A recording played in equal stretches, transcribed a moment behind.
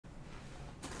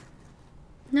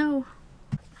No.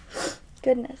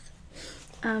 Goodness.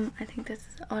 I think this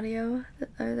is audio,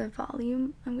 or the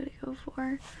volume I'm gonna go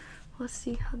for. Let's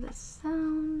see how this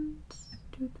sounds. It's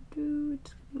gonna be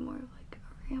more of like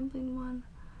a rambling one.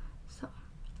 So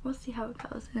we'll see how it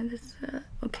goes. And this is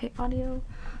okay audio.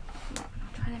 I'm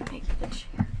trying to make the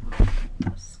chair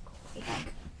squeak.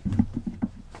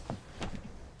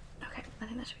 Okay, I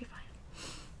think that should be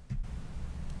fine.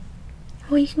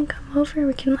 Well, you can come over.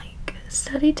 We can like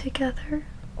study together.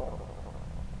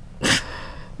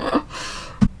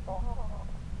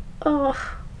 Oh.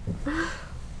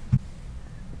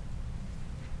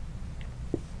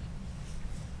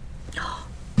 Oh.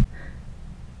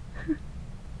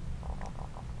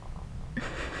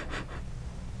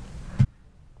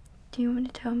 Do you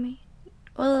want to tell me?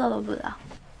 Oh, blah.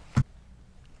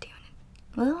 Do you want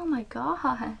to? Oh my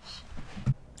gosh.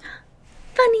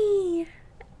 Bunny!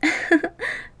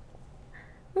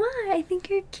 Why? I think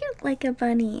you're cute like a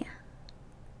bunny.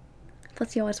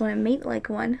 Plus, you always want to mate like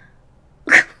one.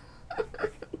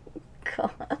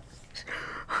 Gosh.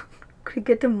 Could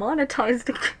get demonetized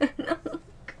again.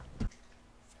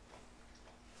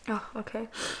 Oh, okay.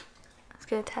 Let's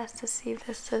get a test to see if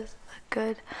this is a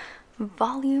good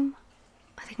volume.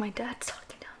 I think my dad's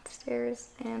talking downstairs,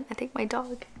 and I think my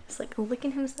dog is like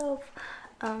licking himself.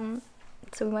 So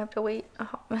we might have to wait a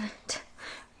hot minute.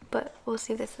 But we'll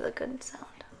see if this is a good sound.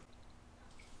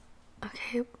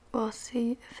 Okay, we'll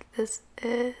see if this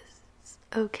is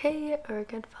okay or a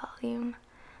good volume.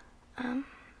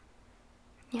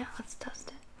 Yeah, let's test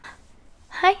it.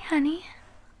 Hi, honey.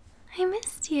 I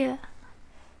missed you.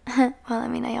 Well, I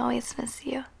mean, I always miss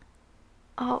you.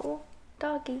 Oh,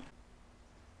 doggy.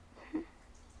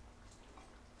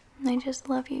 I just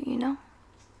love you, you know?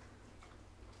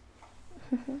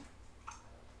 He's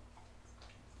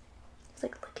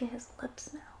like licking his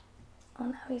lips now. Oh,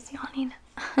 now he's yawning.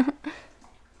 Can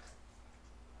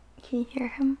you hear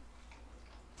him?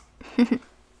 You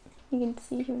can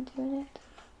see him doing it.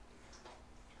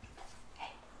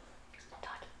 Hey,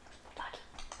 doggy, doggy.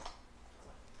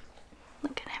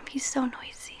 Look at him, he's so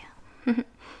noisy.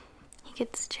 He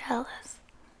gets jealous.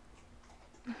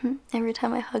 Every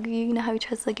time I hug you, you know how he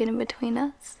tries to get in between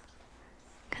us?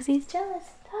 Because he's jealous.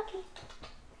 Doggy.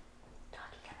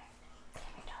 Doggy, come here. Come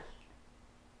here, doggy.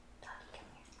 Doggy,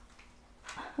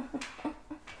 come here.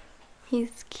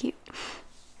 He's cute.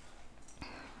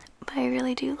 But I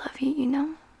really do love you, you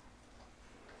know?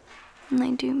 And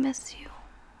I do miss you.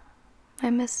 I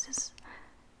miss just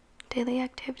daily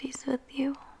activities with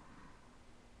you.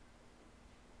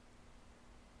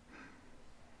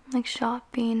 Like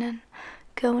shopping and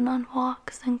going on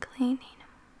walks and cleaning.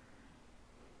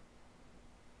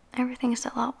 Everything's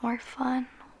a lot more fun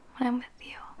when I'm with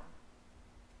you.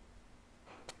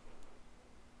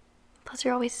 Plus,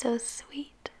 you're always so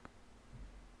sweet.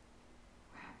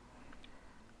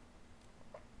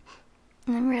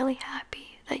 And I'm really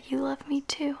happy that you love me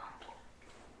too.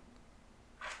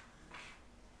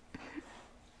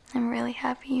 I'm really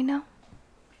happy, you know?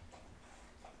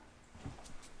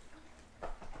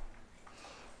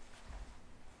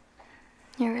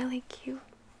 You're really cute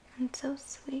and so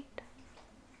sweet.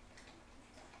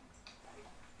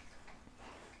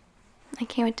 I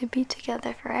can't wait to be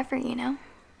together forever, you know?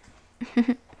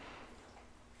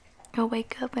 We'll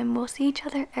wake up and we'll see each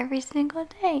other every single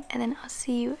day, and then I'll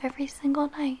see you every single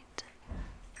night.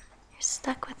 You're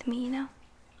stuck with me, you know?